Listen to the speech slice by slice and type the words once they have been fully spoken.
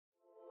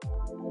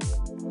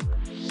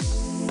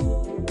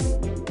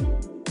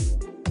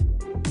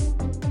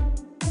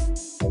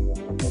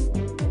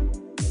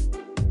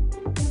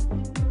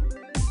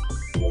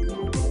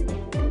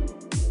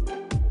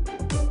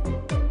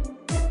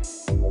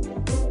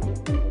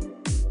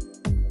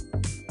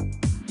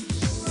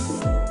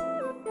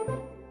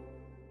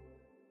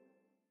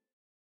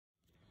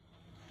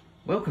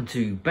Welcome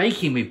to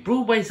Baking with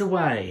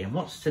BroadwaysAway, and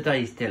what's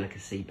today's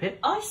delicacy, Pip?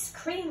 Ice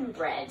cream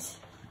bread.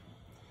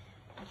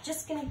 I'm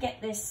just going to get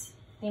the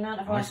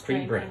amount of ice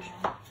cream bread.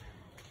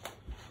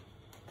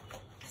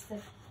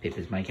 Pip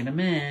is making a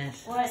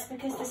mess. Well, it's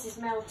because this is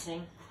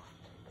melting.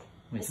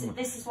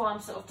 This is why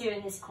I'm sort of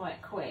doing this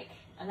quite quick,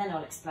 and then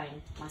I'll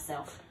explain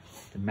myself.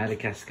 The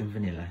Madagascar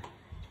vanilla.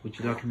 Would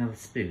you like another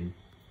spoon?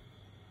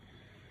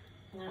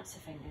 No, it's a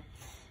finger.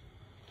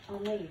 I'll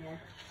leave it.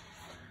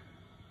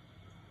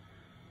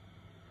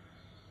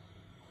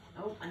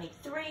 Oh, I need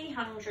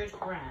 300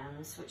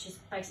 grams, which is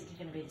basically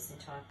going to be this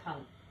entire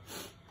punt.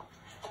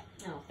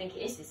 Oh, I think it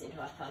is this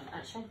entire punt,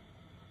 actually.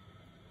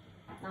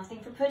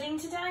 Nothing for pudding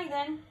today,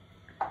 then.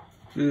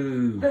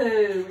 Boo.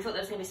 Boo. We thought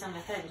there was going to be some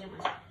left over, didn't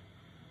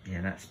we?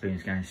 Yeah, that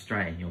spoon's going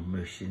straight in your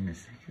mush in a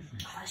sec,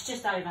 isn't it? Oh, it's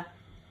just over.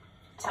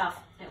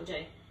 Tough. It'll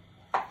do.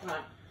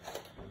 Right.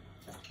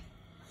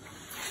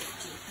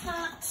 Do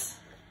that.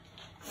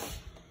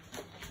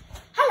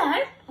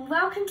 Hello, and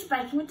welcome to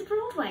Baking with the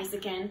Broadways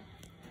again.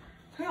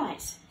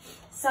 Right,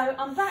 so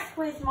I'm back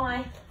with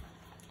my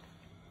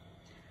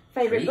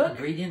favourite book.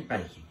 Ingredient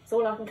baking. It's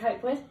all I can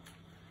cope with.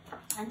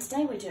 And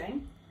today we're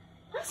doing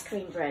ice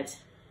cream bread.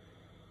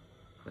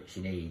 Which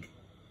you need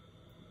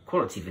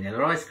quality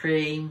vanilla ice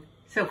cream,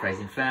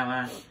 self-raising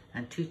flour,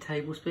 and 2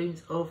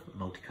 tablespoons of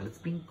multicoloured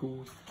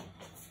sprinkles.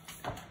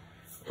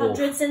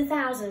 Hundreds and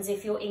thousands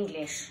if you're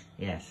English.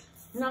 Yes.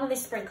 None of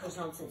this sprinkles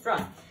nonsense.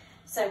 Right,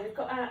 so we've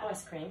got our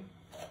ice cream.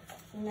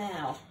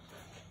 Now,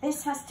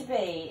 this has to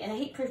be in a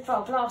heat-proof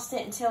bowl. Blast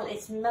it until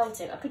it's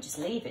melted. I could just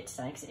leave it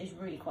today because it is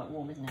really quite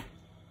warm, isn't it?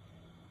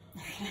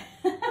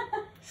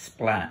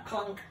 Splat.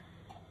 Clunk.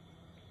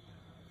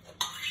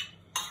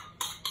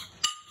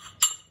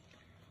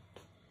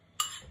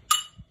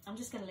 I'm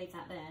just going to leave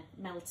that there,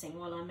 melting,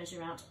 while I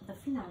measure out the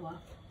flour.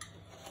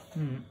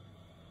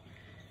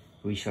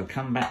 We shall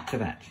come back to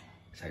that.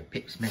 So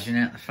Pip's measuring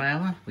out the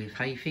flour with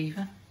hay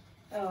fever.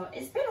 Oh,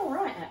 it's been all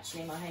right,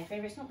 actually, my hay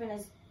fever. It's not been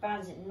as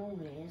bad as it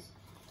normally is.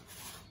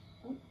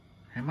 Oh.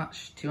 How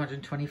much?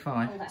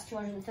 225? Oh, that's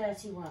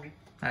 231.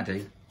 That'll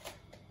do.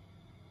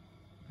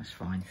 That's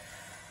fine.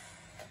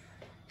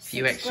 A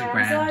few 6 extra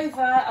grams.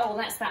 over. Oh, well,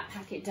 that's that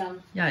packet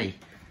done. Yay.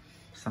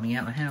 Something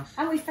out of the house.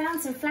 And we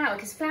found some flour,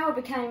 because flour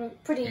became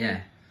pretty...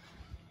 Yeah.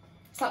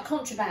 It's like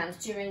contraband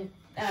during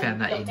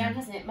lockdown,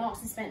 hasn't it? Marks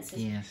and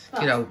Spencer's. Yes.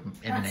 But good old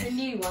M&S. That's a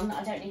new one that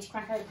I don't need to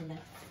crack open then.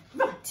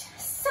 Right,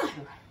 so...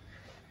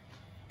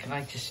 Can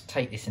I just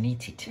take this and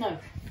eat it? No.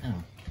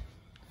 Oh.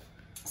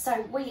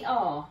 So we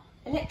are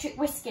electric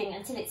whisking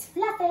until it's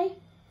fluffy,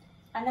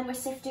 and then we're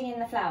sifting in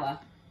the flour.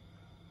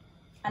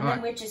 And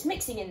then we're just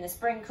mixing in the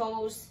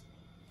sprinkles,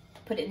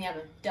 put it in the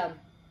oven. Done.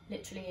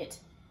 Literally it.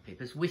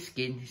 Pippa's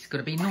whisking. It's got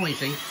to be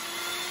noisy.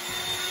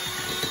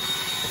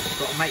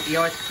 Got to make the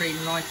ice cream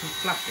nice and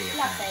fluffy.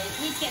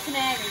 Fluffy. Need to get some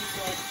air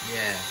into it.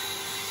 Yeah.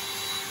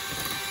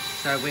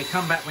 So we'll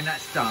come back when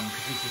that's done,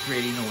 because this is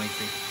really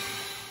noisy.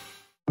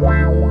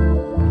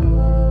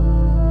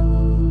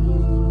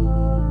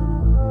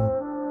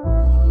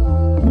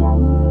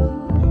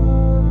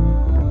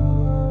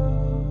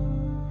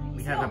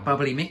 We have a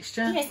bubbly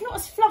mixture. Yeah, it's not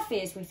as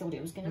fluffy as we thought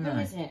it was going to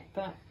be, is it?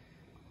 But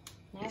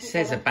now it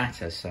says a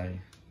batter, so...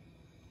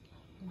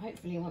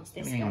 Hopefully once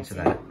this hang on goes to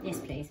in. that. Yes,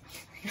 please.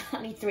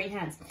 I need 3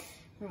 hands.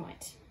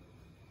 Right.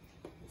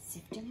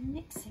 Sifting and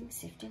mixing,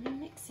 sifting and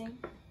mixing.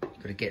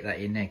 Got to get that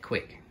in there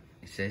quick,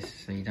 it says,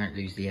 so you don't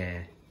lose the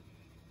air.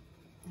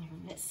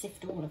 Let's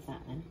sift all of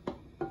that then.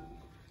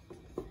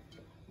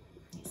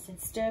 It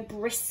said stir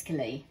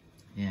briskly.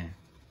 Yeah.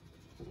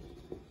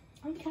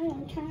 Okay,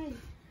 okay.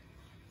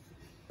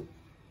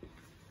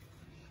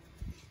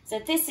 So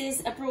this is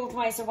a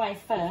BroadwaysAway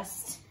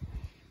first.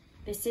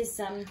 This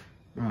is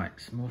Right,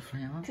 some more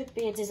flour. could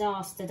be a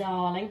disaster,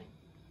 darling.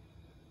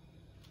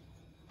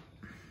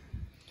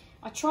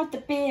 I tried the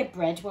beer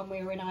bread when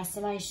we were in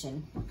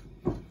isolation,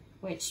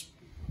 which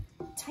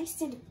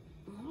tasted,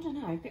 I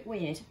don't know, a bit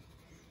weird.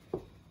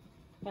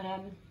 But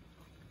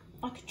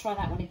I could try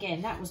that one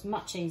again. That was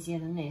much easier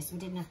than this. We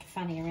didn't have to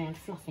fanny around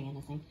fluffing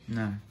anything.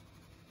 No.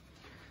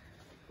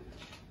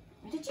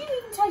 Did you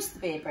even taste the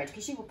beer bread?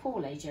 Because you were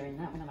poorly during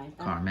that when I made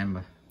that. Can't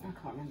remember. I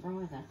can't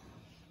remember either.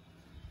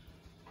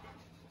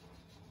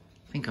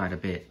 I think I had a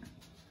bit.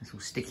 It's all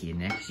sticky in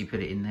there because you put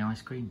it in the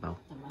ice cream bowl.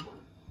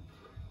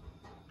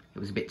 It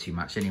was a bit too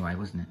much anyway,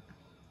 wasn't it?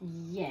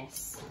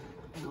 Yes.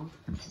 Oh.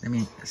 I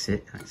mean, that's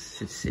it. That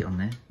should sit on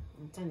there.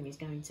 I don't think he's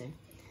going to.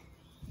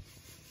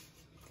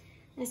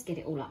 Let's get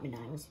it all up my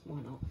nails.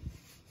 Why not?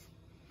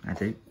 I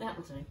do.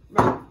 That'll do.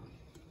 Right.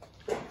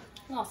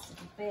 Last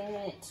little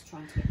bit.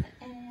 Trying to get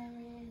the air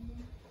in.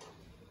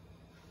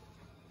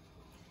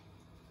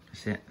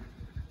 That's it.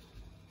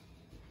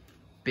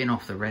 bin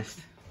off the rest.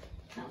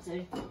 That'll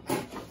do.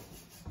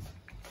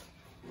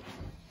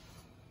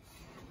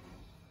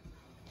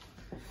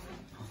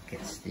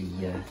 Gets the...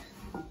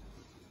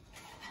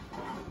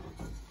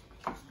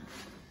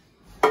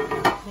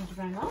 Thank you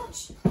very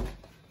much.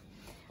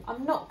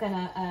 I'm not going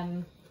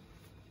to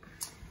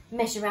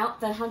measure out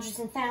the hundreds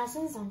and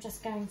thousands. I'm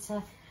just going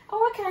to...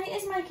 Oh, okay,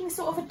 it's making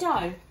sort of a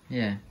dough.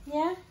 Yeah.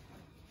 Yeah?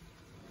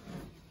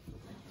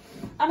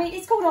 I mean,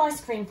 it's called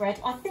ice cream bread.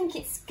 I think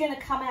it's going to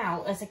come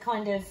out as a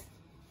kind of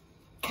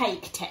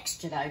cake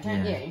texture, though,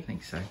 don't you? I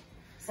think so.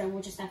 So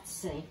we'll just have to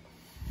see.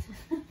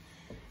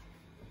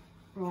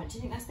 Right, do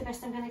you think that's the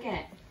best I'm going to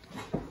get?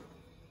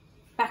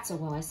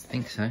 Batter-wise? I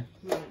think so.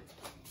 Right.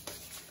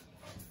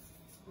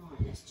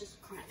 Right, let's just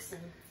crack some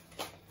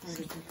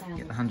hundreds and thousands.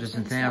 Get the hundreds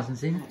and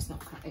thousands in. No, it's not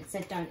cracked. It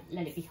said don't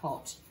let it be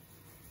hot.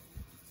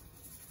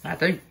 I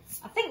do.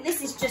 I think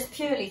this is just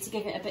purely to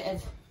give it a bit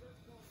of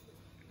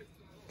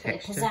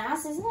Texture.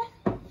 pizzazz, isn't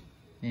it?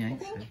 Yeah, I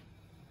think so.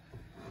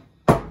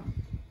 There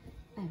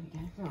we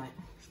go, right.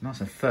 It's nice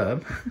and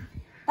firm.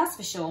 That's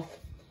for sure.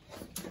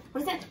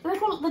 What is that? We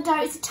call it the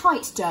dough. It's a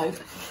tight dough.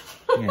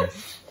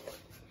 Yes.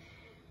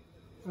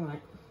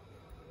 Right.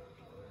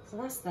 So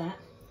that's that.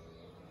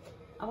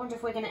 I wonder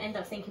if we're going to end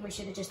up thinking we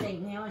should have just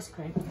eaten the ice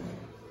cream.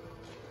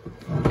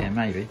 Yeah,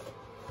 maybe.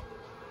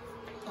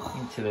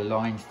 Into the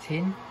lined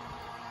tin.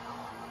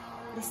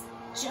 This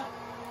jug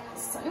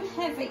is so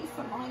heavy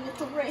for my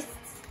little wrists.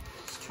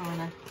 Just trying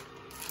to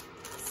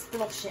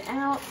splosh it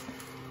out.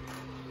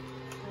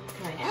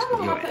 Okay. How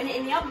long am I putting it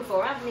in the oven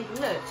for? I haven't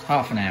even looked.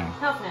 Half an hour.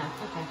 Half an hour,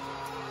 okay.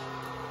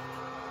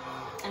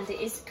 And it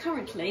is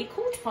currently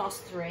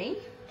 3:15.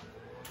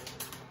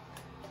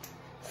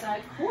 So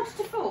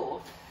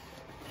 3:45.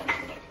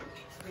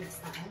 Rinse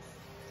that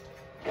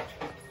off.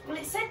 Well,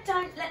 it said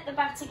don't let the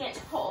batter get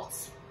hot.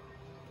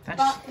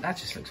 That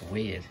just looks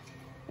weird.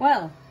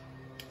 Well,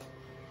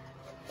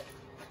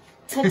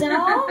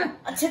 ta-da!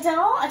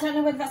 Ta-da! I don't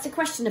know whether that's a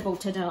questionable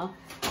ta-da.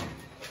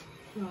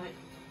 Right.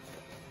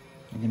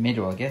 In the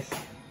middle, I guess.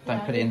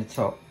 Don't put it in the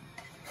top.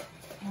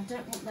 I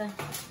don't want the...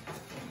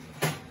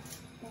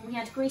 Well, we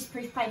had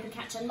greaseproof paper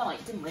catcher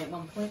light, didn't we, at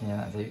one point? Yeah,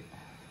 that'll do.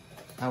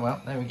 Oh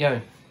well, there we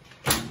go.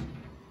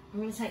 I'm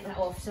going to take that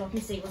off so I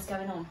can see what's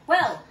going on.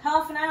 Well,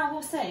 half an hour,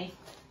 we'll see.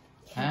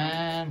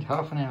 And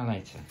half an hour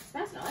later.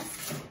 Smells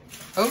nice.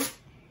 Oh,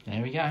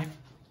 there we go.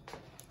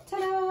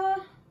 Ta-da!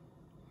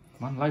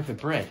 One loaf of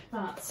bread.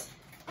 But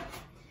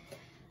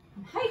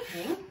I'm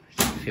hoping...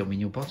 Filming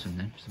your bottom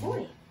then.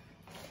 Boy.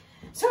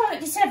 So I look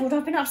dishevelled.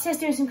 I've been upstairs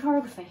doing some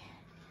choreography.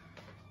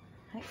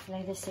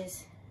 Hopefully this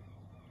is...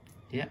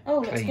 Yeah. Oh,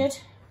 looks clean. good.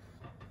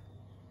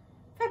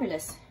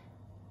 Fabulous.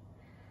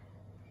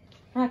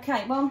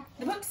 Okay, well,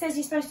 the book says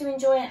you're supposed to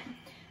enjoy it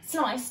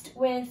sliced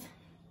with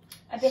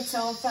a bit of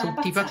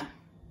Salty butter.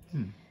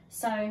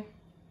 So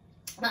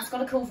that's got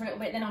to cool for a little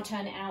bit, then I'll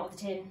turn it out of the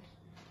tin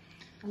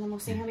and then we'll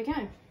see how we go.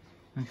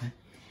 Okay.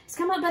 It's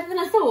come out better than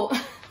I thought.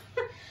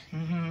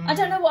 I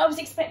don't know what I was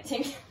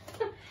expecting.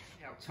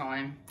 Out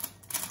time.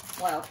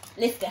 Well,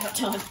 lift out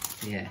time.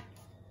 Yeah.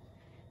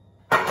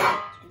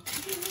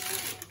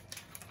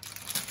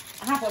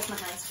 I have washed my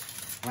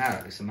hands. Wow,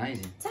 that looks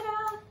amazing.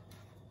 Ta-da!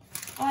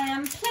 I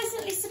am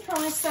pleasantly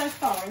surprised so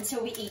far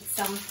until we eat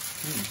some.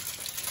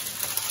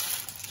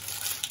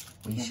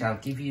 We shall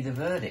give you the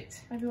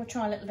verdict. Maybe we'll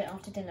try a little bit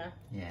after dinner.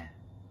 Yeah.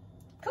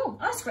 Cool,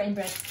 ice cream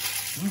bread.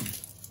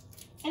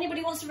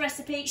 Anybody wants a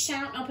recipe,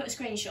 shout, I'll put a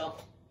screenshot.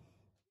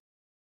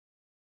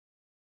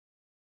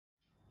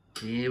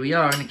 Here we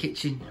are in the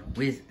kitchen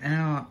with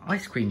our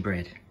ice cream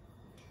bread.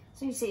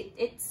 So you see,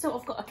 it's sort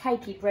of got a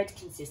cakey bread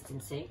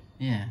consistency.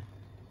 Yeah.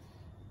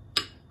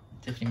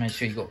 Definitely make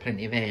sure you've got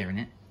plenty of air in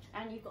it.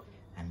 And you've got...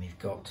 And we've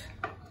got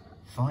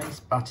Fai's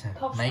butter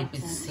Posh made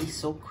butter. with sea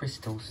salt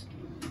crystals.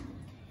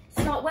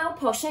 It's not well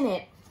posh, isn't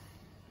it?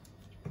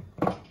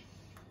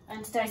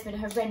 And today's been a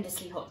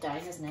horrendously hot day,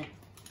 hasn't it?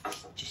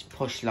 Just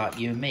posh like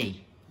you and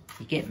me.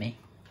 You get me?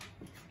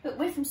 But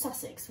we're from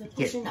Sussex, we're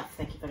posh enough,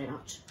 thank you very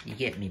much. You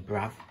get me,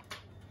 bruv.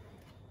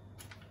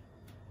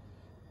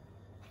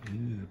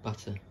 Ooh,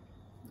 butter.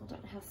 I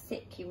don't know how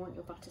thick you want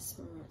your butter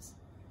spreads.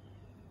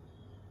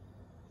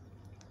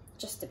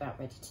 Just about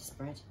ready to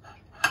spread.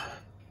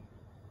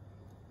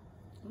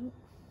 Ooh.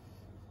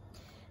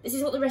 This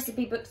is what the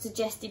recipe book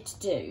suggested to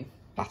do.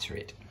 Butter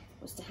it.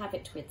 Was to have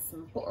it with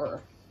some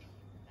butter.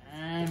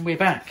 And we're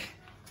back.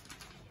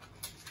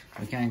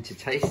 We're going to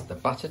taste the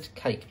buttered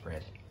cake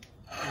bread.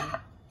 Am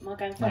I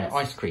going first? No,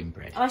 ice cream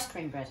bread. Ice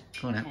cream bread.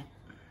 Go on Okay.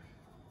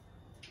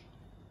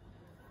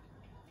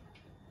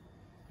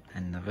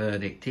 And the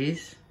verdict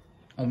is...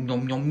 Om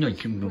nom nom nom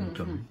nom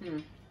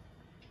nom.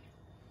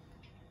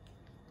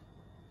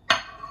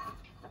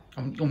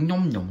 Om nom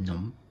nom nom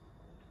nom.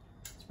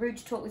 It's rude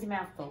to talk with your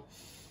mouth full.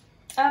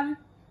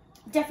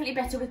 Definitely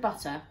better with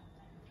butter.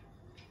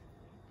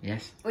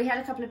 Yes. We had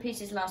a couple of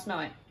pieces last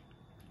night.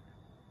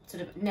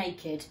 Sort of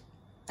naked,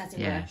 as it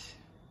Yes.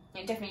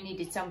 were. It definitely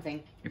needed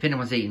something. If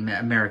anyone's eaten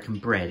American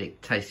bread,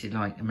 it tasted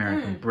like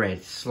American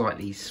bread,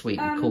 slightly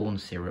sweetened corn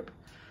syrup.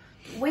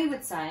 We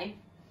would say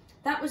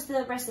That was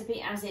the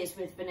recipe as is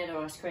with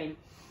vanilla ice cream.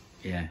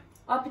 Yeah.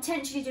 I'll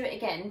potentially do it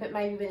again, but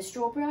maybe with a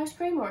strawberry ice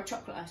cream or a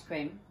chocolate ice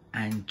cream.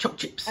 And choc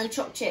chips. And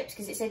chopped chips,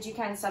 because it said you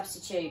can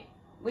substitute.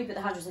 We put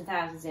the hundreds and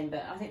thousands in,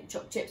 but I think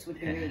chopped chips would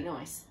be really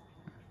nice.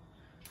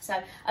 So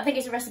I think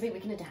it's a recipe we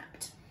can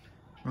adapt.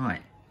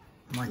 Right,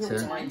 my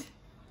turn.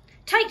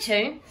 Take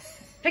 2,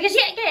 because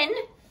yet again,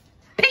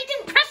 Pete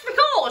didn't press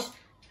record.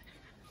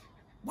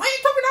 Why are you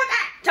talking like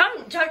that?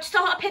 Don't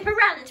start a Pippa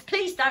rant.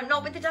 Please don't,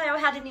 not with the day I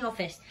had in the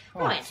office.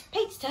 Right,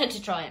 Pete's turn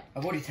to try it.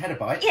 I've already had a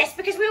bite. Yes,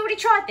 because we already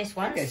tried this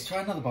once. Okay, let's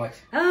try another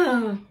bite.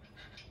 Oh.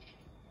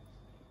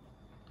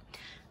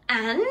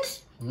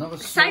 And Another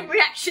same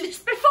reaction as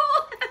before.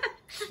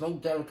 small,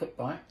 delicate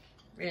bite.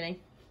 Really?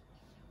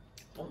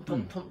 Tom,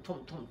 tom, tom,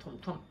 tom, tom, tom,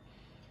 tom.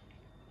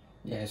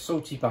 Yeah,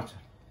 salty butter.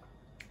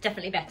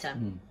 Definitely better.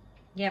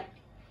 Yep.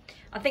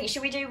 I think,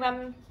 should we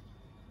do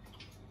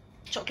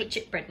chocolate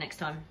chip bread next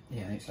time?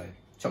 Yeah, I think so.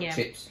 Chocolate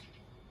chips.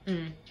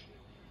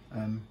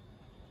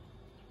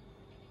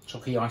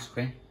 Chocolate ice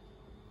cream.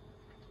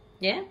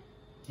 Yeah?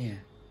 Yeah.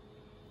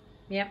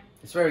 Yep.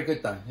 It's very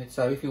good though,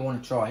 so if you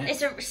want to try it.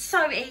 It's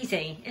so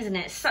easy, isn't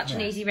it? It's such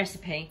an easy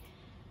recipe.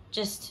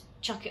 Just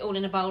chuck it all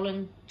in a bowl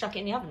and chuck it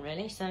in the oven,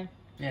 really. So.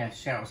 Yeah,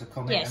 shout us a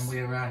comment and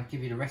we'll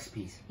give you the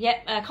recipes.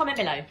 Yep, comment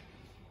below.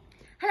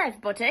 Hello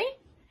everybody.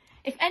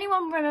 If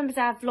anyone remembers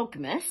our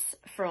Vlogmas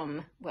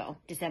from, well,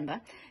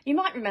 December, you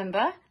might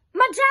remember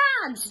my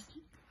dad!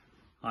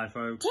 Hi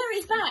folks.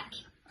 Terry's back.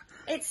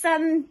 It's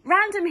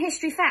Random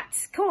History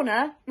Facts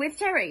Corner with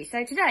Terry.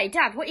 So today,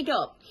 Dad, what you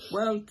got?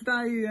 Well,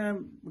 today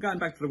we're going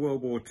back to the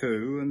World War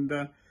II,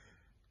 and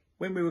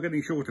when we were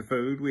getting short of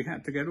food, we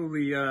had to get all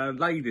the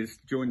ladies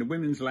to join the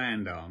Women's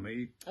Land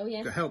Army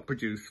to help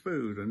produce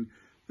food, and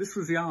this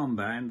was the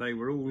armband they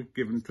were all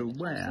given to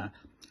wear.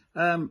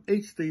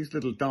 Each of these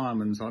little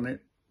diamonds on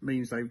it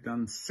means they've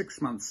done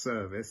 6 months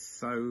service,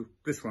 so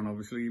this one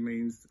obviously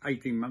means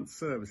 18 months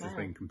service has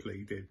been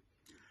completed.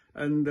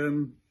 And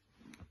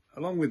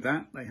along with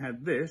that, they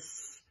had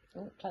this,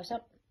 close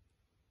up,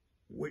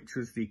 which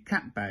was the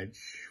cap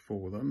badge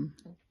for them.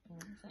 Is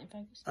that in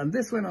focus? And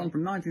this went on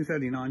from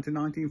 1939 to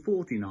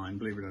 1949,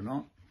 believe it or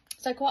not.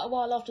 So quite a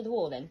while after the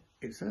war then?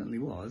 It certainly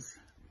was,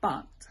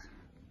 but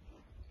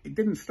it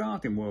didn't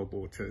start in World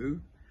War II.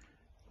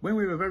 When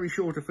we were very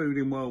short of food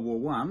in World War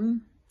I,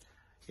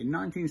 in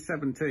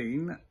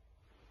 1917,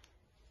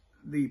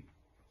 the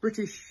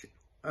British,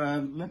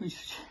 let me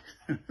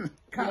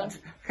cut.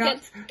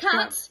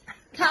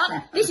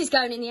 This is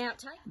going in the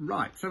outtake.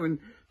 Right, so it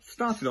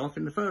started off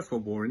in the First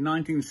World War in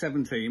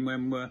 1917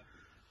 when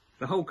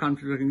the whole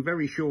country was getting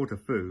very short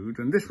of food,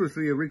 and this was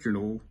the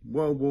original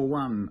World War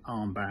I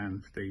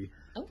armband, the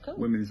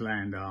Women's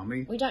Land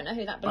Army. We don't know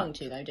who that belonged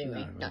to though, do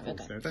we? No, I don't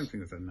think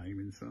there's a name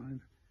inside.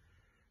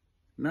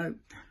 No,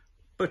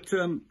 but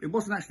it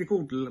wasn't actually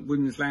called the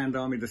Women's Land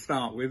Army to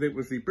start with. It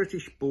was the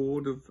British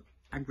Board of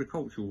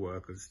Agricultural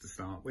Workers to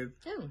start with.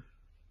 Oh.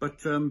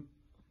 But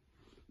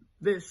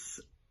it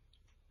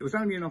was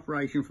only in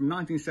operation from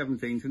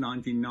 1917 to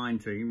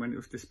 1919 when it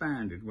was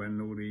disbanded,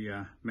 when all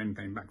the men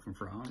came back from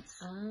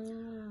France.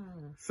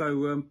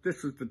 So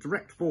this was the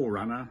direct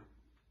forerunner,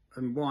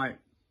 and why it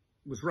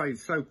was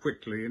raised so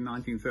quickly in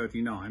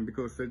 1939,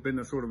 because there'd been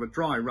a sort of a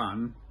dry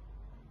run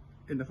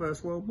in the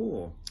First World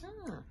War.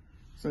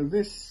 So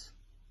this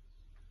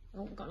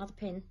we've got another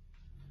pin.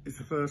 Is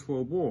the First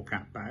World War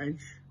cap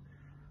badge.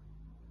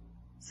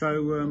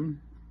 So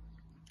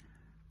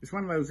it's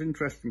one of those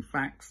interesting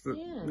facts that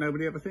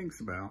nobody ever thinks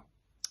about.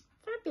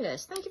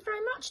 Fabulous. Thank you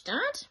very much,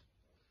 Dad.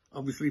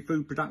 Obviously,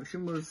 food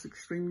production was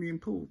extremely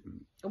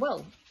important.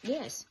 Well,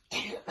 yes.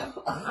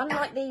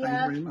 Unlike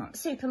the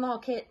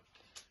supermarket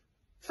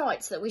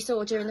fights that we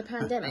saw during the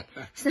pandemic.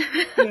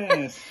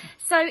 Yes.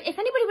 So if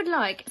anybody would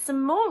like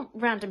some more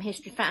random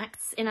history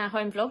facts in our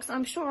home vlogs,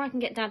 I'm sure I can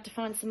get Dad to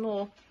find some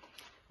more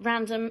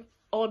random,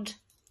 odd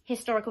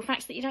historical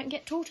facts that you don't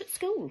get taught at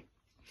school.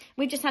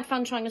 We've just had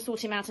fun trying to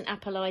sort him out an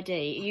Apple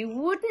ID. You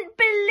wouldn't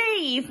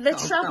believe the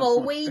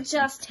trouble we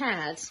just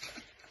had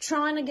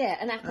trying to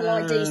get an Apple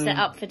ID set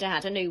up for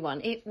Dad, a new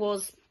one. It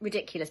was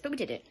ridiculous, but we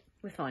did it.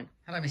 We're fine.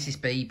 Hello, Mrs.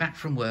 B. Back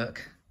from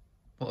work.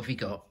 What have you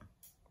got?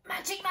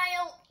 Magic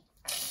mail!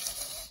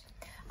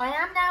 I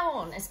am now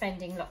on a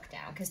spending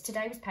lockdown because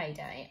today was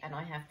payday and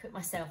I have put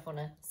myself on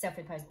a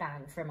self-imposed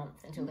ban for a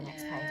month until the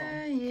next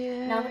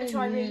payday. Now I'm going to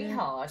try really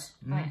hard.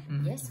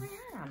 Yes, I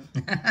am.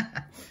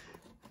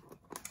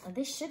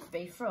 This should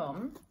be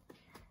from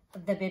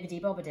the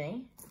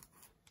BibbidiBobbidiCandle.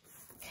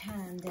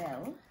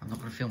 I'm not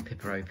going to film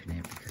Pippa open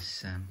it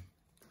because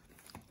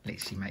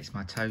literally makes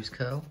my toes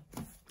curl.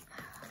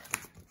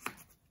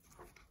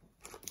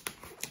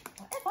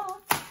 Whatever.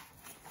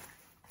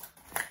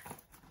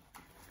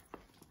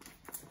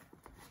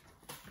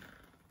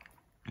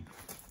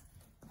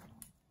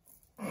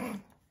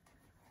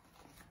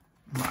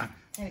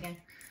 There we go.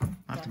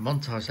 I have to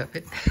montage that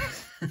bit.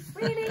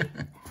 Really?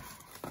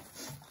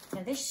 So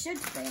this should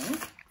be.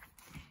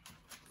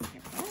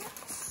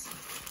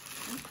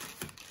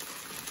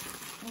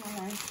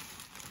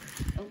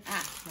 Oh,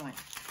 right.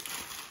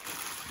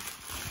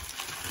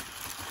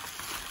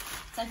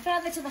 So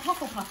further to the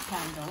Hufflepuff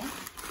candle,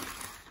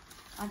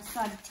 I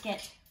decided to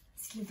get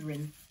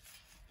Slytherin.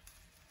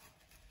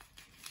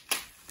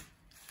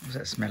 What's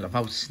that smell of?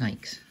 Old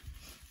snakes.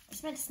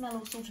 It's meant to smell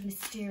all sort of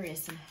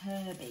mysterious and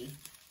herby.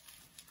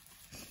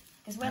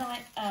 Because when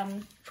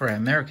for our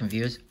American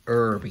viewers,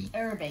 herby.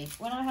 Herby.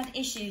 When I had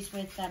issues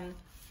with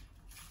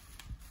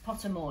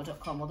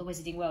Pottermore.com or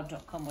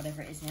thewizardingworld.com,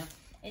 whatever it is now,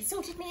 it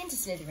sorted me into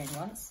Slytherin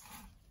once.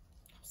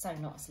 So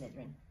not a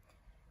Slytherin.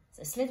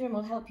 So Slytherin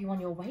will help you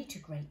on your way to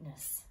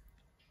greatness.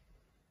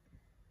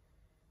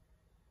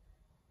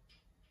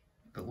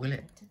 But will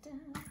it?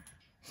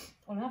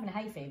 Well, I'm having a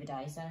hay fever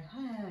day, so...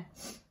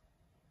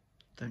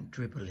 Don't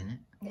dribble in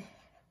it.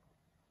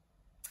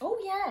 Oh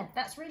yeah,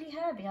 that's really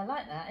herby. I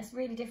like that. It's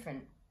really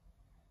different.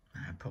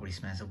 It probably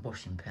smells of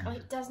washing powder. Oh,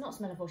 it does not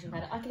smell of washing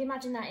powder. I can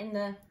imagine that in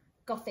the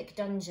Gothic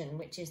dungeon,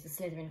 which is the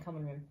Slytherin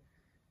common room.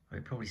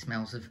 Well, it probably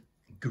smells of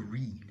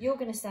green. You're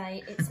going to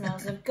say it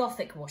smells of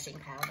Gothic washing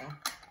powder.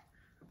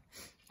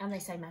 And they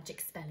say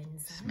magic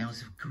spellings.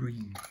 Smells of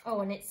green.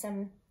 Oh, and it's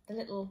the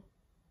little...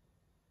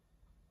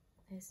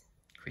 There's...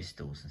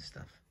 crystals and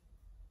stuff.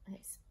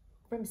 It's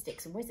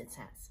broomsticks and wizard's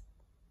hats.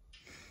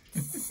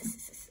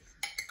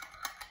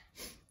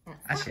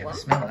 Actually, I can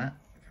smell that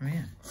from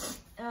here.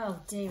 Oh,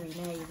 dearie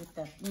me, with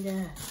the...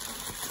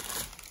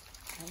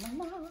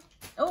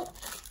 Oh!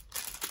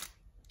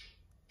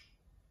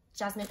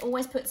 Jasmine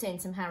always puts in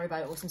some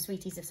Haribo or some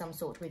sweeties of some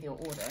sort with your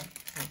order.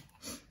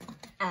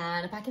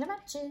 And a packet of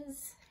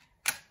matches.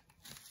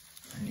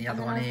 And the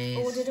other one is...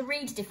 I've ordered a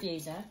reed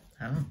diffuser.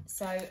 Oh.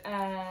 So,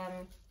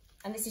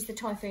 and this is the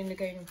Typhoon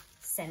Lagoon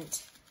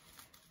scent,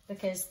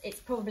 because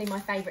it's probably my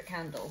favourite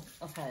candle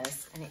of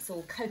hers, and it's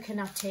all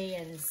coconutty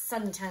and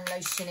suntan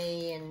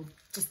lotiony and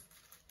just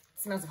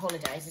smells of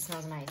holidays. It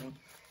smells amazing.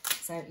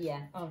 So yeah,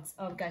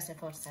 I'll go so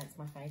far to say it's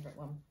my favourite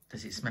one.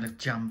 Does it smell of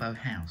Jumbo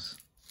House?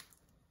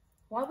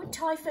 Why would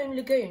Typhoon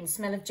Lagoon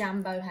smell of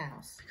Jumbo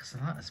House? Because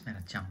I like the smell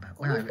of Jumbo.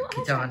 Well, no,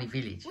 Kidani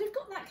Village. We've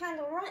got that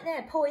candle right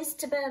there, poised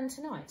to burn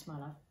tonight, my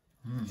love.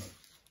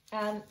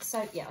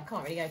 So yeah, I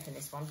can't really open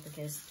this one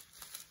because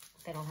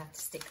then I'll have to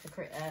stick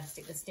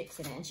the sticks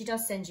in it. And she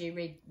does send you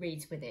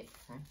reeds with it.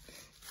 So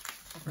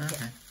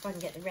if I can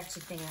get the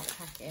wretched thing out of the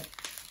packet.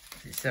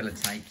 It's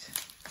sellotaped.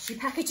 She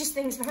packages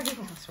things very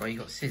well. That's why you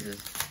got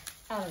scissors.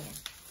 Oh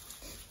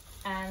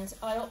yeah. And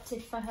I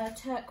opted for her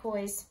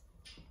turquoise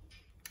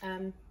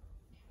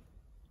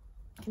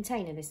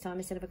container this time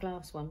instead of a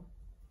glass one.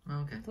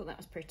 Oh, okay. I thought that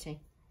was pretty.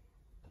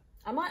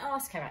 I might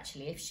ask her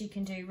actually if she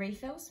can do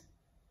refills.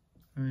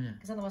 Oh, yeah.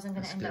 Because otherwise I'm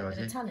going to end up with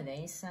a ton of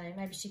these. So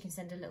maybe she can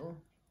send a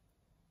little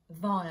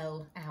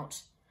vial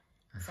out.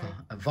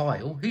 A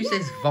vial? Who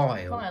says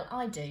vial? Vial,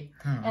 I do.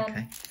 Oh,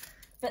 okay.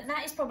 But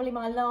that is probably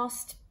my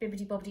last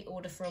BibbidiBobbidi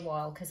order for a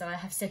while, because I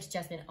have said to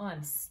Jasmine,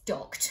 I'm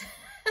stocked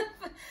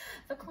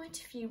for quite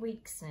a few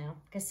weeks now.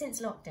 Because since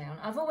lockdown,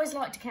 I've always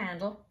liked a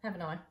candle,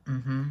 haven't I?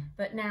 Mm-hmm.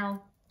 But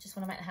now, just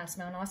want to make the house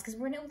smell nice because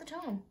we're in it all the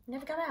time.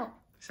 Never go out.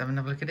 Let's have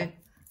another look at it.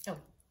 Oh,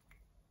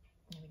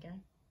 there we go.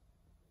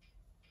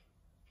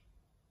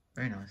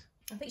 Very nice.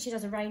 I think she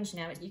does a range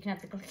now. You can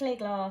have the clear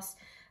glass,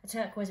 a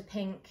turquoise, a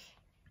pink,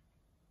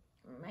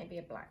 maybe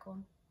a black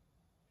one.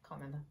 Can't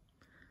remember.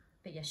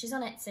 But yeah, she's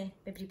on Etsy,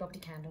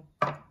 BibbidiBobbidiCandle.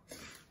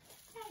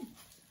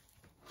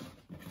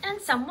 And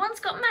someone's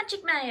got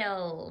magic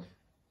mail.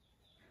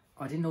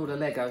 I didn't order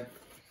Lego.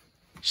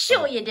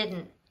 Sure you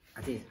didn't.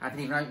 I did. I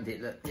haven't even opened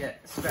it. Look, yeah,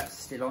 straps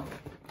are still on.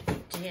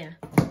 Dear.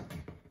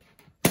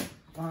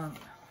 One.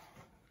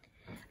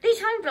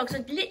 These home vlogs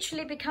are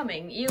literally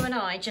becoming you and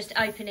I just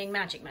opening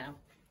magic mail.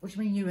 What do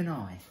you mean you and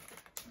I?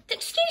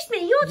 Excuse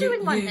me, you're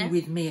doing one now. You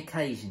with me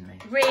occasionally.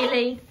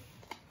 Really?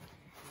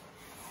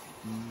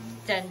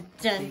 Dun,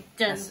 dun, See,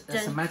 dun, that's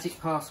dun. a magic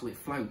parcel, it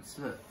floats,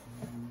 look.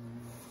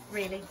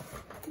 Really?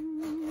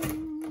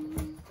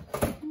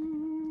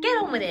 Get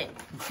on with it.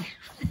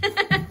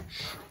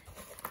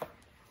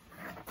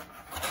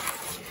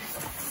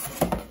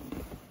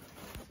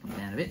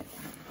 Down a bit.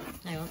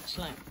 Hang on,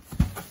 slow.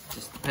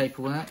 Just the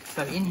paperwork.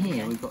 So in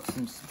here we've got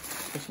some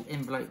special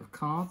envelope of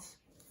cards.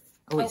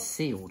 Oh, it's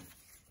sealed.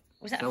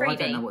 Was that so a freebie? I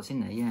don't know what's in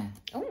there, yeah.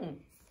 Oh.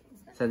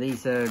 So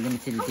these are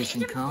limited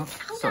edition cards.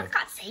 Sorry. I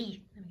can't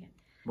see. There we go.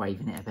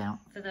 Waving it about.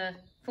 For the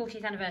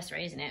 40th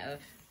anniversary, isn't it,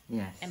 of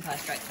Empire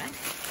Strikes Back?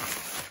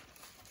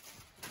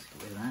 Let's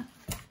get rid of that.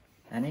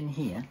 And in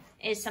here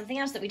is something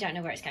else that we don't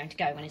know where it's going to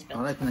go when it's built.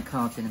 I'll open the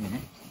cards in a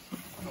minute.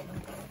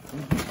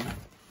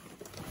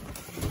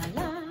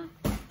 La la.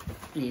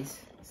 Is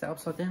that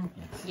upside down?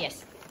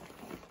 Yes.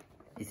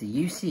 It's a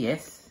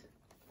UCS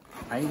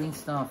A-Wing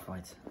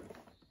Starfighter.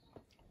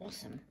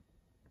 Awesome.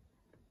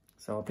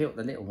 So I built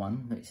the little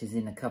one, which is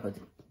in the cupboard,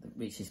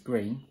 which is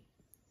green.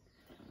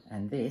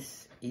 And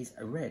this is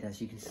a red, as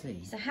you can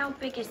see. So how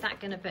big is that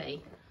going to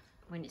be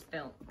when it's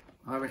built?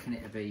 I reckon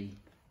it'll be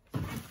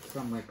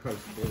somewhere close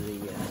to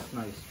the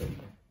snow street.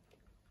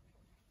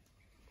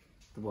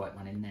 The white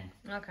one in there.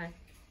 Okay.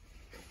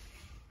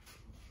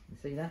 You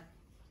see that?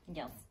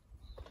 Yes.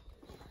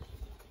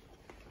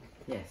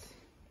 Yes.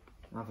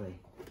 Lovely.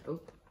 Oh,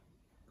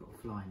 got a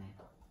fly in there.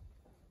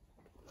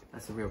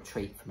 That's a real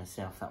treat for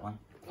myself, that one.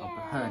 I've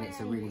heard it's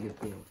a really good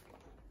build.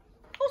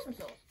 Awesome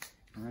sauce.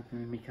 I'm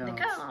opening my cards.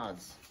 The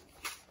cards.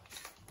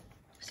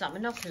 It's like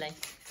Monopoly.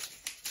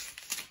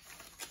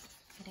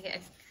 Gonna get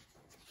a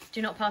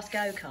do not pass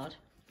go card.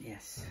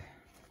 Yes.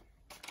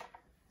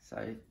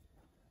 So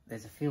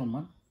there's a film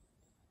one.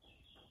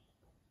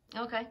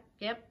 Okay,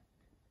 yep.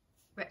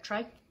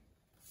 Retro.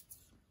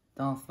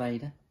 Darth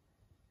Vader.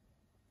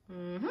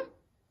 Mm-hmm.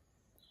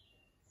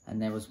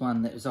 And there was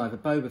one that was either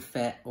Boba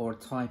Fett or a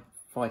TIE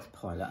fighter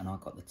pilot, and I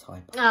got the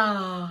TIE pilot.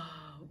 Oh,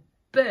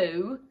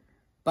 boo.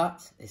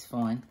 But it's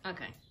fine.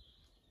 Okay.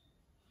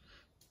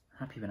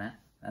 Happy with that.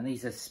 And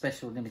these are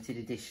special limited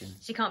editions.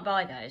 So you can't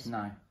buy those?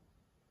 No.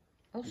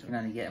 Awesome. You can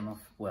only get them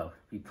off, well,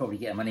 you probably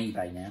get them on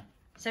eBay now.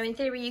 So in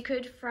theory you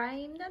could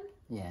frame them?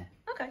 Yeah.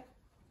 Okay.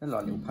 They're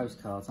like little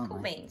postcards, aren't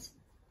Cool they? beans.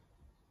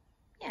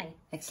 Yay.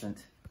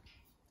 Excellent.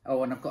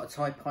 Oh, and I've got a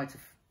TIE fighter,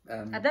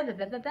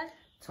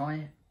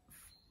 TIE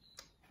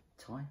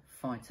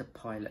fighter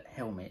pilot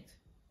helmet.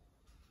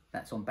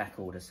 That's on back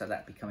order, so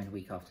that'll be coming a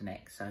week after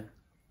next. So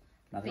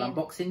another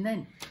unboxing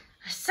then.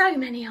 So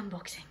many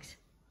unboxings.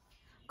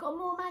 Got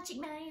more magic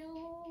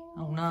mail.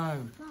 Oh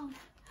no.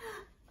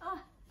 Oh.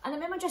 And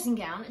I'm in my dressing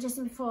gown,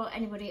 just before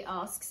anybody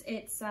asks.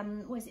 It's,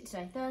 what is it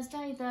today?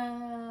 Thursday, the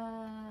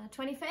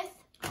 25th?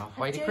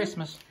 Halfway to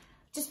Christmas.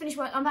 Just finished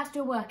work. I'm about to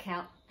do a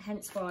workout,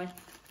 hence why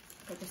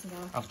I've got dressing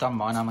gown. I've done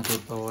mine, I'm a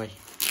good boy.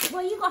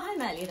 Well, you got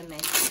home earlier than me.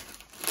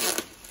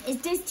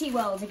 It's Disney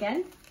World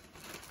again.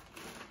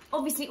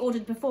 Obviously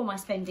ordered before my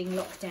spending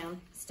lockdown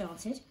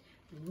started.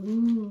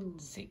 Ooh.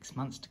 6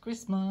 months to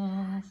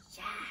Christmas.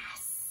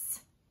 Yes.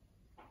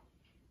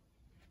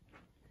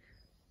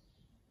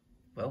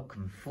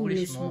 Welcome,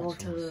 Foolish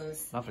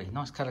Mortals. Lovely,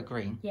 nice colour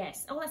green.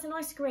 Yes. Oh, that's a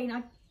nice green.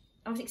 I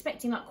was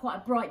expecting like quite a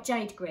bright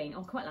jade green.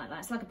 Oh, quite like that.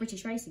 It's like a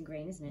British racing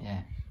green, isn't it?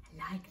 Yeah.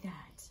 I like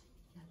that.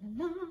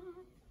 La, la, la.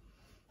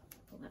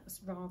 Thought that was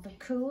rather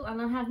cool.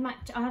 And I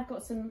have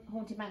got some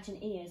Haunted Mansion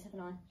ears,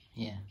 haven't I?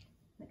 Yeah.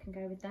 That can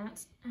go with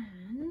that.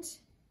 And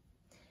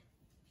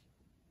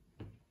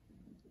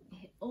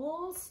it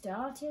all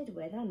started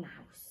with a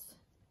mouse.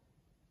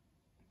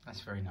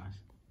 That's very nice.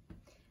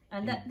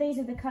 And these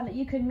are the colour,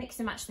 you can mix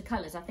and match the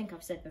colours, I think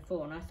I've said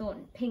before, and I thought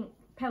pink,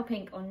 pale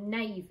pink on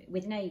navy,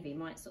 with navy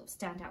might sort of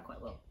stand out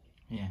quite well.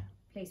 Yeah.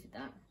 Pleased with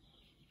that.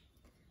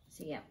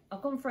 So yeah,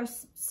 I've gone for a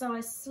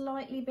size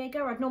slightly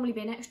bigger. I'd normally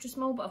be an extra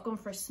small, but I've gone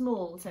for a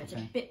small, so it's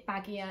a bit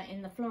baggier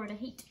in the Florida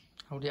heat.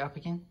 Hold it up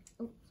again.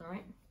 Oh,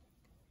 sorry.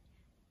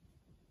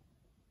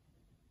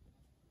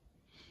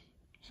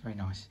 It's very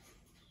nice.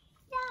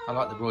 Yay. I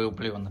like the royal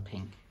blue on the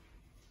pink.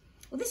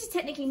 Well, this is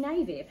technically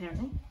navy,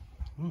 apparently.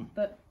 Mm.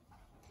 But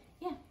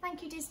yeah,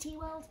 thank you Disney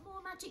World,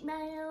 more magic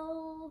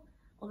mail.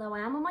 Although I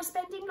am on my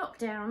spending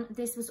lockdown,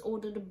 this was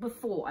ordered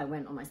before I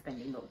went on my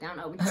spending lockdown.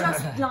 I would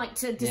just like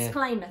to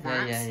disclaimer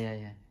that.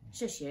 Yeah.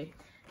 Shush you.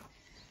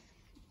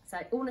 So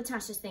all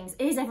Natasha's things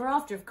is ever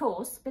after, of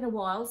course. Been a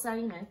while, so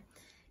you know.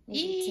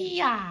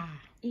 Yeah.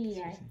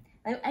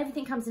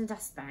 Everything comes in a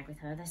dust bag with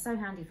her. They're so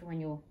handy for when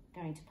you're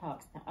going to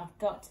parks. Now, I've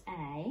got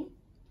a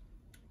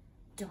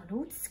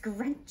Donald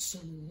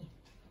Scrunchie.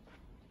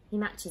 He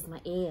matches my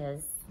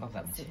ears. Love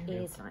that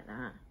material. Ears like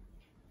that.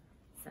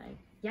 So,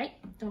 yay,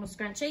 Donald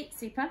Scrunchie,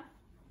 super.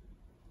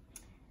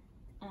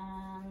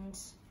 And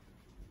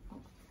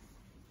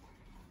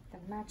the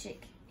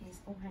magic is,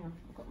 oh hang on,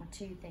 I've got my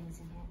two things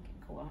in here,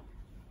 get caught up.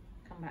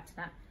 Come back to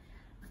that.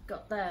 I've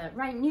got the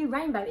new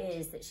rainbow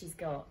ears that she's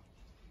got.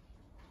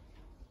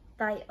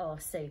 They are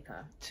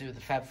super. Two of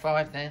the Fab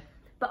Five there.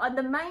 But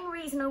the main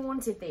reason I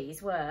wanted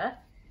these were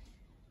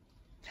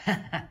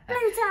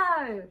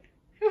Pluto!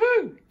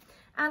 Woohoo!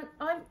 And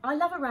I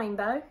love a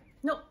rainbow.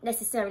 Not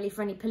necessarily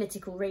for any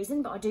political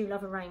reason, but I do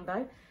love a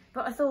rainbow.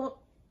 But I thought,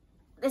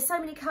 there's so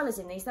many colours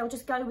in these, they'll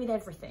just go with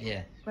everything.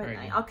 Yeah, won't they?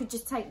 good. I could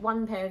just take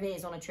one pair of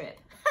ears on a trip.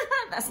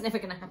 That's never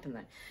going to happen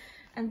though.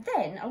 And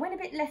then I went a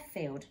bit left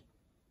field.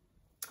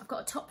 I've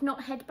got a top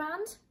knot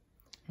headband.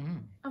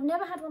 Mm. I've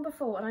never had one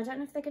before, and I don't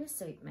know if they're going to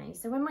suit me.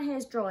 So when my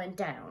hair's drying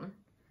down,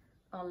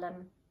 I'll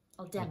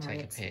demo take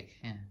it. a pic,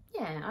 yeah.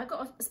 Yeah, I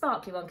got a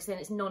sparkly one because then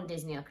it's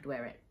non-Disney. I could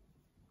wear it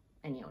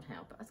any old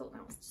how, but I thought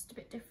that was just a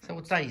bit different. So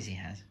what Daisy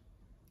has?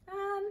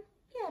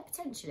 Yeah,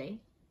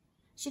 potentially.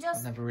 She does.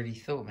 I've never really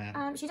thought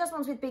about it. She does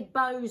ones with big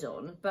bows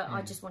on, but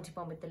I just wanted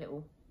one with the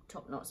little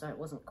top knot, so it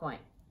wasn't quite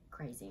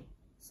crazy.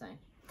 So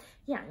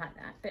yeah, I like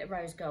that. Bit of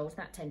rose gold,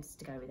 that tends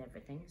to go with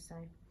everything. So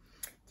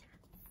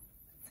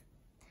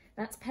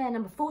that's pair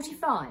number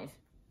 45.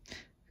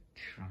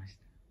 Christ.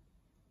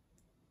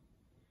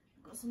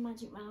 I've got some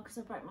magic mail because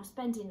I broke my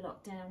spending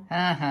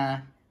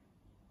lockdown.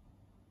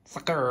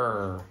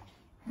 Sucker.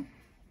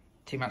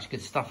 Too much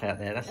good stuff out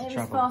there, that's the trouble.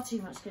 There's far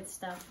too much good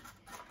stuff.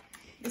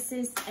 This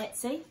is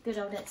Etsy, good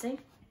old Etsy,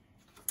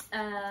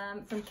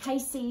 from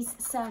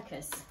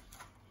CaseysCircus.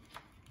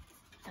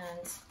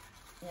 And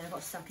yeah, I've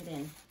got to suck it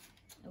in.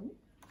 Ooh.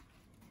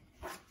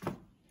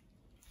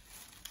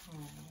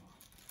 Oh.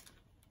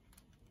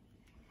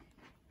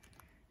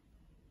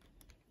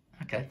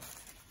 Okay.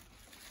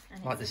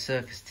 Like the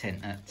circus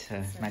tent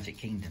at Magic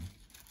Kingdom.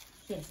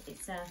 this?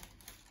 It's a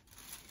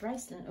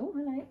bracelet. Oh,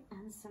 hello.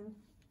 And some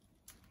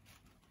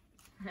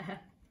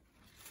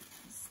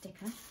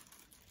sticker.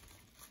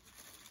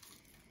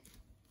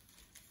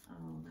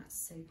 Oh, that's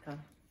super.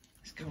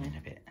 It's coming in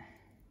a bit.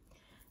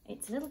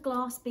 It's a little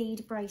glass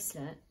bead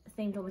bracelet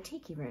themed on the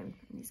tiki room.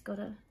 And it's got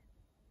a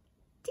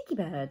tiki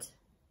bird.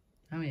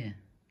 Oh, yeah.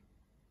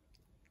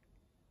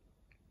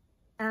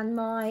 And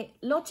my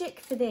logic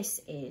for this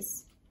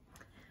is,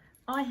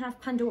 I have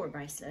Pandora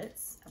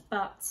bracelets,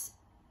 but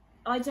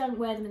I don't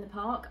wear them in the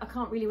park. I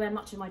can't really wear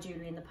much of my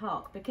jewellery in the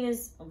park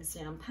because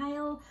obviously I'm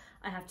pale.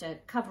 I have to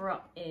cover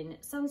up in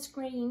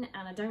sunscreen,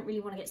 and I don't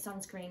really want to get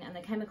sunscreen and the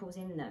chemicals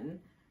in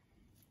them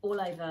all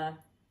over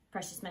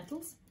precious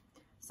metals.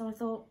 So I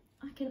thought,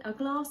 a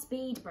glass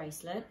bead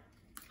bracelet,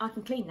 I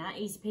can clean that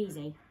easy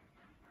peasy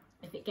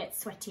if it gets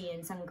sweaty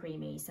and sun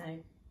creamy. So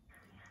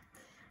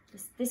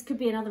this could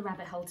be another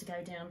rabbit hole to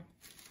go down.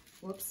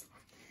 Whoops.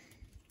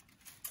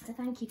 So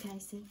thank you,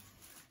 Casey.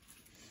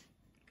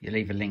 You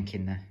leave a link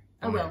in there.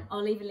 I will.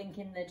 I'll leave a link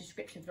in the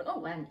description.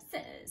 Oh, and it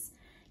says,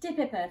 "Dear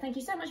Pippa, thank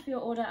you so much for your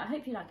order. I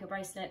hope you like your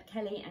bracelet,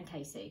 Kelly and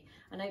Casey."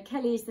 I know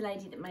Kelly is the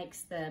lady that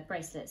makes the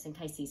bracelets and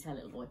Casey's her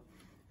little boy.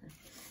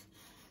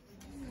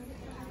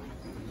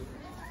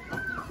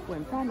 We're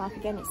in Primark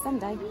again. It's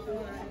Sunday.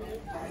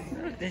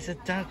 Look, there's a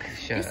Doug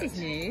shirt. This is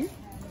new.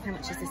 How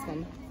much is this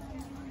one?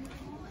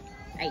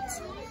 8.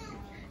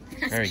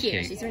 That's Very cute.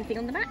 cute. Is there anything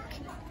on the back?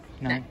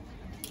 No.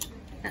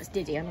 That's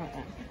Diddy. I like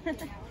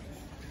that.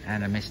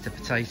 And a Mr.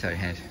 Potato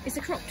Head. It's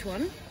a cropped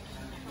one.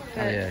 Oh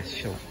yeah, it's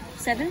short.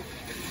 7.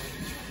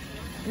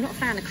 I'm not a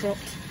fan of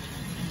cropped.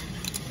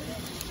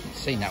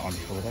 Seen that one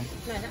before though.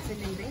 No, that's a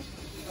newbie.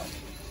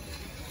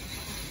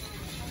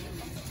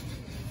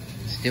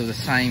 Still the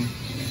same.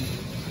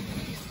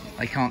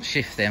 They can't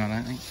shift them, I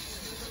don't think.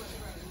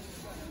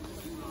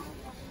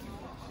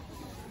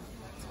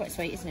 It's quite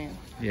sweet, isn't it?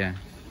 Yeah.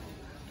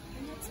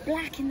 It's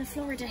black in the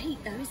Florida heat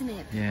though, isn't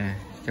it? Yeah.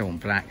 Still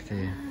want black, do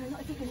you? Oh,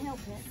 not if you can help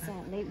it.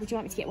 Certainly. Would you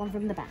like me to get one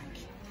from the back?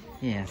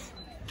 Yes.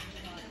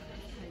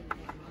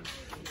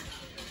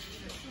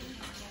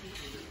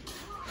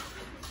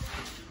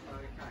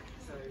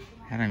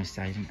 Hello,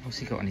 Mr. Aiden. What's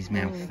he got on his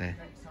mouth there?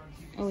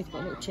 Oh, he's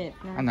got a little chip.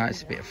 No, Oh no,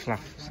 it's a bit of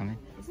fluff or something.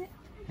 Is it?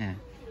 Yeah.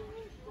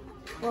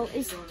 Well,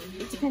 it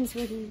depends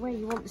where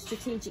you want the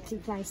strategically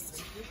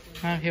placed.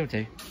 Oh, he'll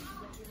do.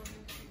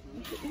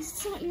 It's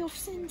slightly off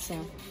centre.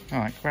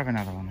 Alright, grab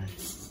another one then.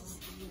 Is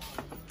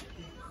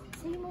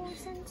he more off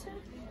centre?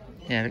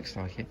 Yeah, looks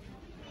like it.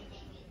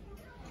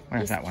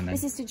 Where's that one then?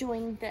 This is to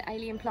join the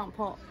alien plant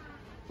pot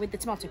with the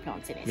tomato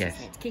plants in it, yes.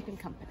 Isn't it? To keep him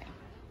company.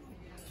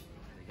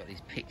 They've got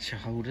these picture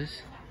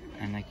holders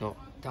and they got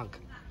Doug.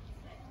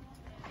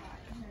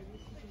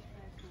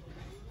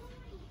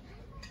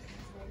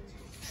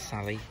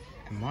 Sally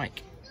and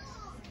Mike.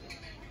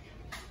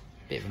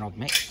 Bit of an odd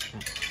mix.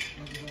 But...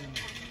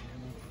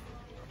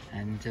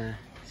 And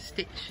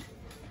Stitch.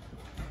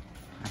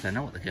 I don't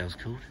know what the girl's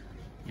called.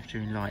 You have to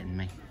enlighten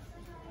me.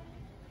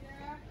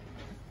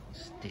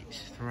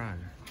 Stitch Throw.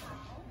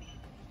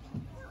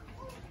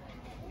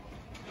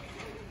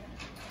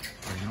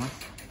 Very nice.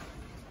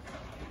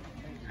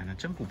 And a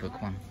Jungle Book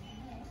one.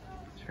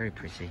 It's very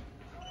pretty.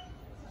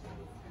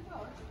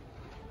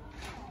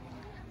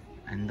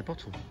 And the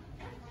bottle.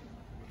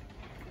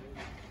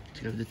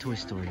 To go with the Toy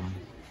Story one.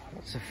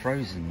 Lots of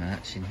Frozen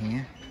merch in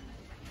here.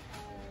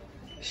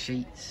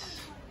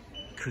 Sheets,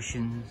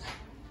 cushions,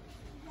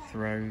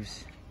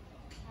 throws,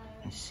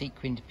 and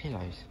sequined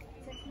pillows.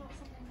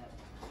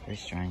 Very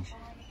strange.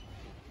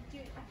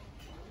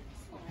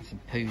 There's some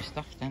poo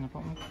stuff down the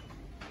bottom.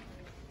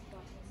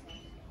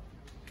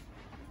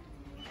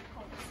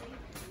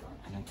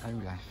 And an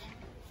Olaf.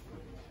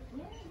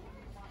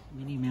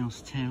 Minnie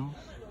Mouse towels.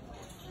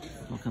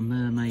 Like a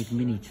mermaid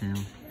mini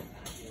towel.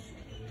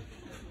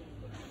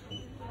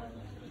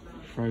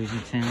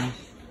 Frozen towels.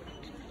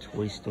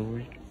 Toy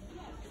Story.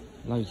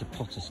 Loads of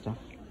Potter stuff.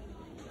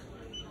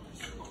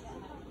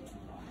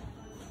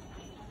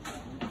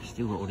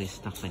 Still got all this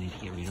stuff I need to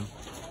get rid of.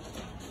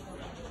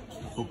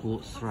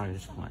 Hogwarts Throw,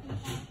 that's quite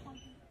nice.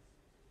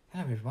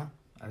 Hello everyone.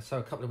 So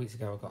a couple of weeks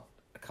ago I got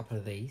a couple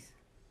of these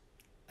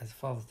as a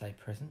Father's Day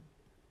present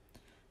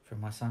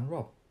from my son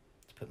Rob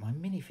to put my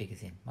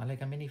minifigures in, my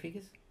Lego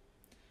minifigures.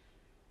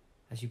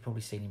 As you've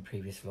probably seen in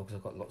previous vlogs,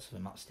 I've got lots of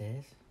them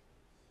upstairs.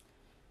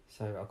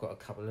 So I've got a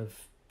couple of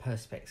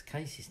Perspex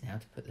cases now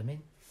to put them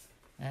in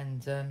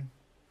and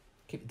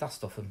keep the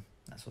dust off them,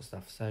 that sort of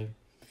stuff. So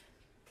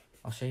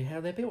I'll show you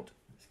how they're built.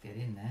 Let's get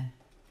in there.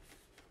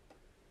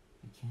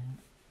 We can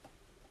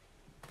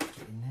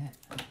get in there.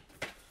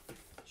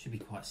 Should be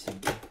quite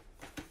simple.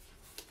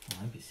 I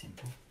hope it's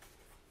simple.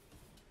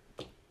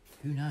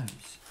 Who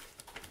knows?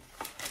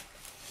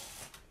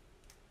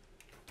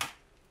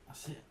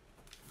 That's it.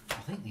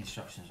 I think the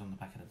instructions are on the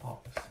back of the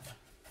box.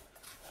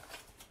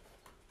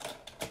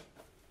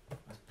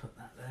 Let's put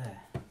that there.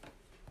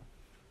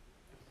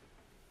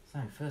 So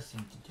first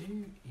thing to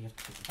do, you have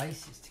to put the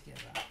bases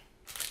together.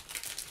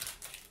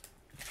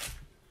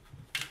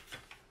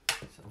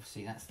 So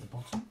obviously that's the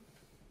bottom.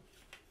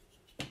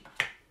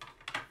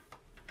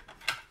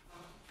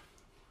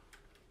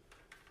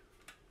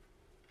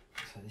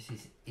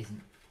 this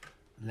isn't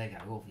Lego,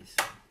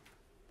 obviously.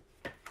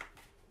 So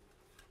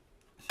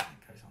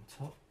it goes on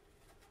top,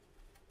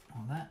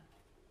 like that.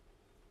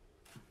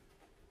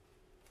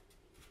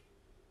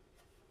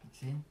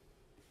 That's in.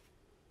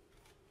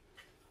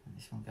 And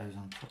this one goes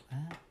on top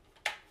there.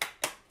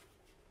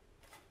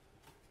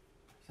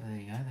 So there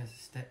you go, there's the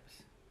steps.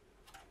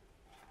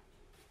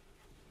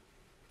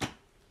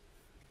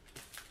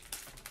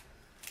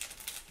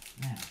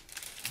 Now,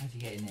 how do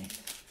you get in this?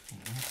 There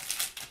you go.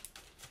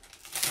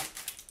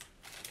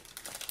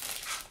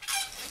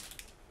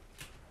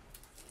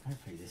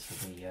 Hopefully this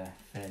will be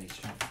fairly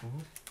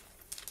straightforward.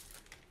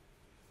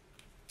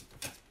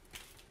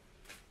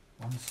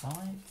 One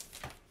side,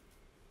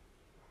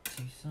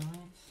 two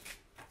sides.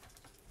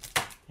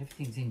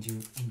 Everything's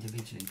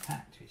individually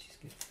packed, which is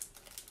good.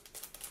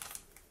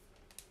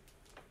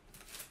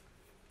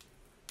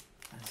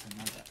 That's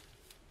another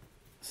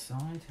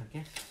side, I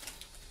guess.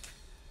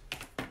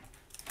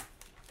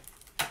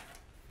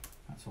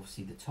 That's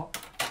obviously the top.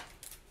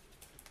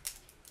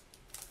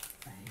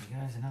 There you go,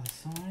 there's another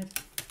side.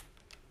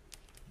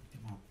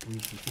 Get my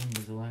greasy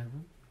fingers all over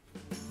them.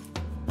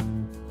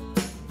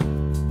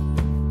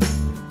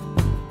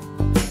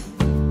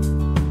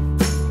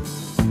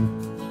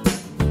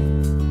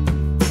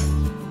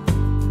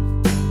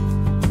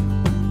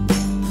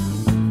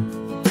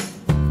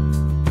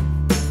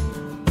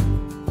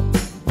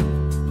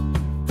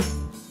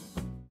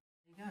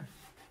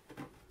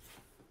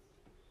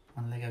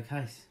 Lego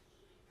case.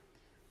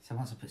 So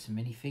once I put some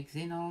minifigs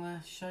in, I'll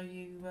show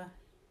you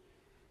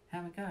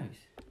how it goes.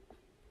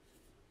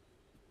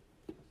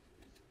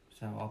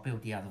 So I'll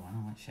build the other one.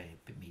 I won't show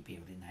you me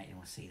building that. You don't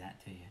want to see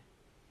that, do you?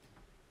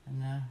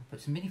 And I'll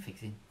put some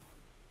minifigs in.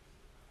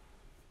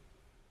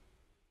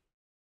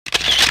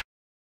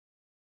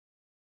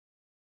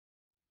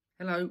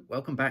 Hello,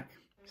 welcome back.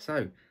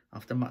 So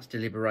after much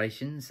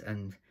deliberations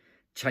and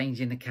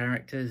changing the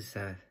characters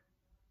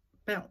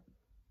about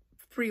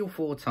 3 or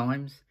 4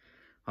 times,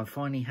 I'm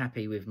finally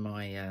happy with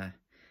my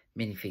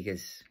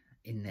minifigures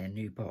in their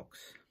new box.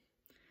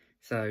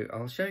 So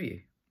I'll show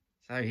you.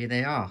 So here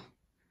they are.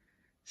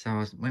 So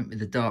I went with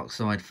the dark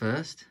side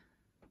first.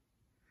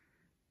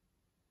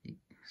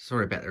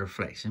 Sorry about the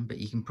reflection, but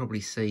you can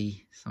probably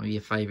see some of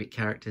your favourite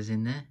characters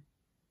in there.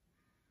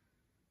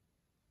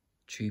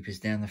 Troopers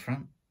down the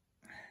front.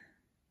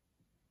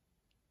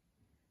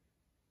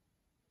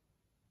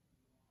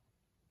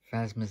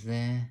 Phasma's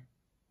there.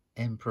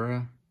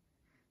 Emperor.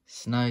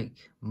 Snoke,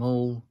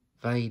 Maul,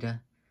 Vader,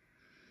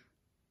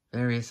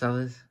 various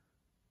others.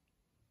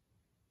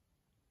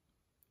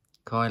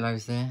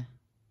 Kylo's there.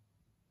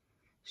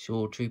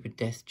 Shore Trooper,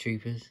 Death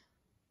Troopers.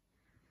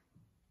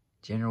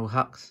 General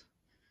Hux.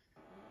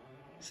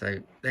 So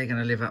they're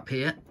going to live up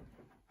here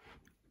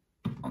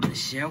on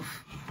this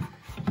shelf.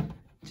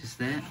 Just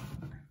there.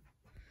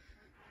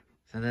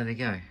 So there they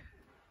go.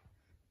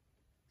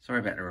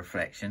 Sorry about the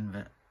reflection,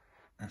 but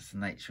that's the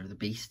nature of the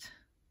beast.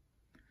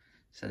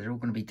 So they're all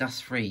going to be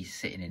dust free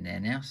sitting in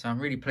there now. So I'm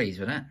really pleased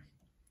with that.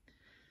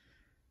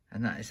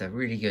 And that is a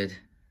really good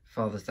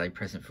Father's Day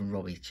present from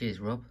Robbie.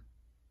 Cheers, Rob.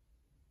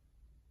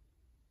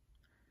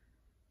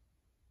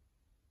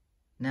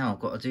 Now I've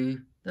got to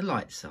do the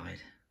light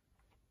side.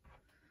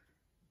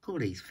 All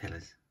these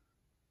fellas.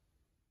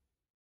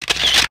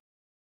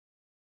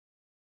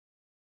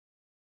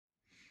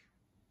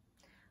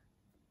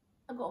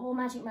 I've got more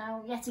magic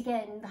mail yet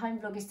again. The home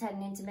vlog is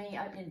turning into me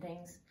opening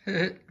things.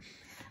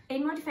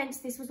 In my defence,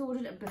 this was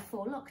ordered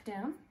before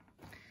lockdown.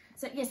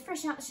 So yes,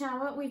 fresh out the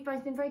shower. We've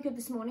both been very good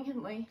this morning,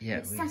 haven't we? Yeah.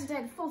 It's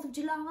Saturday the 4th of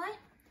July.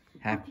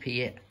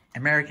 Happy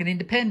American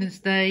Independence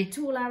Day.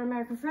 To all our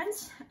American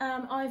friends.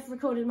 I've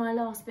recorded my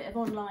last bit of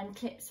online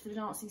clips for the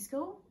dancing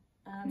school.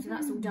 So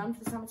that's all done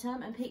for the summer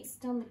term. And Pete's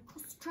done the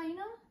cross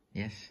trainer.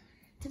 Yes.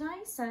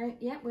 Today. So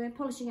yeah, we're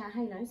polishing our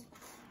halos.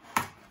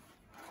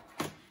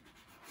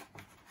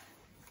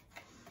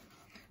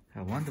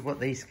 I wonder what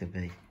these could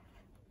be.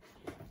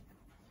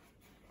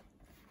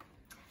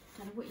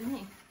 Don't know what you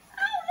mean.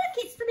 Oh, look,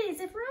 it's for Liz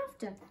ever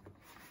after.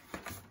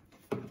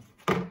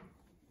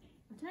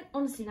 I don't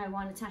honestly know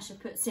why Natasha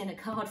puts in a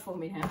card for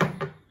me now.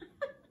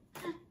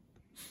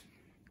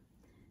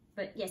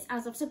 But yes,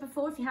 as I've said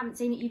before, if you haven't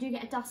seen it, you do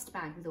get a dust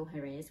bag with all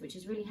her ears, which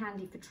is really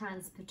handy for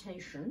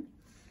transportation.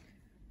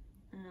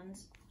 And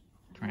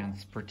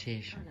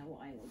transportation. I know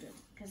what I ordered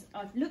because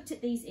I've looked at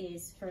these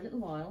ears for a little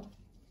while,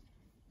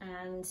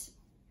 and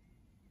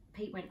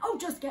Pete went, "Oh,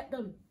 just get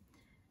them."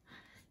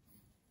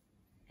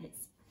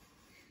 It's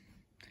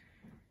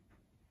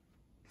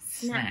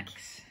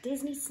snacks.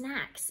 Disney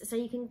snacks. So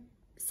you can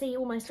see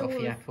almost toffee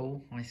all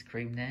apple ice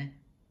cream there.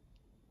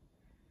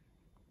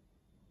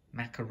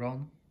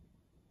 Macaron.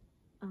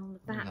 On the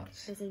back,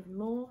 there's even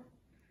more.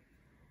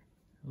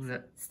 All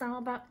that.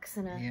 Starbucks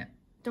and a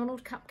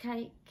Donald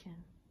cupcake.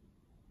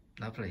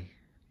 Lovely.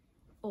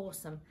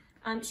 Awesome.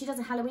 She does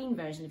a Halloween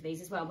version of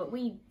these as well, but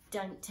we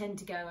don't tend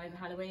to go over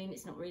Halloween.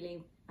 It's not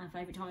really our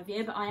favourite time of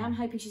year, but I am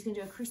hoping she's going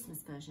to do a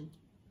Christmas version.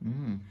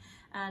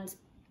 And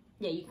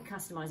yeah, you can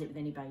customise it with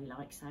any bow you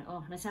like. So,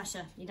 oh,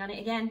 Natasha, you done it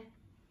again?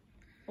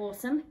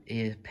 Awesome.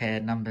 Ear pair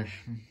number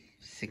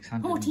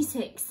 600.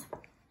 46.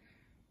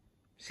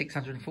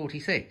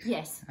 646?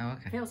 Yes. Oh,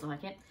 okay. Feels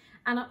like it.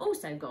 And I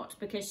also got,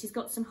 because she's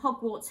got some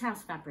Hogwarts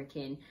house fabric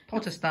in.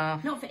 Potter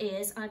staff. Not for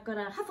ears, I've got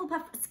a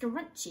Hufflepuff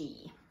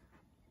scrunchie.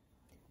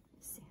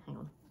 Let's see, hang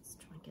on. Let's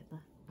try and get the...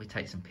 We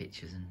take some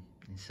pictures and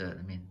insert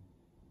them in.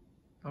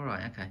 All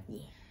right, okay.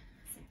 Yeah.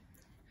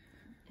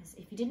 So,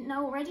 if you didn't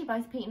know already,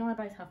 both Pete and I are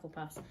both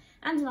Hufflepuffs.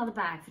 And another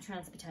bag for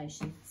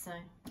transportation, so...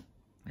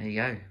 There you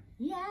go.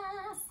 Yeah!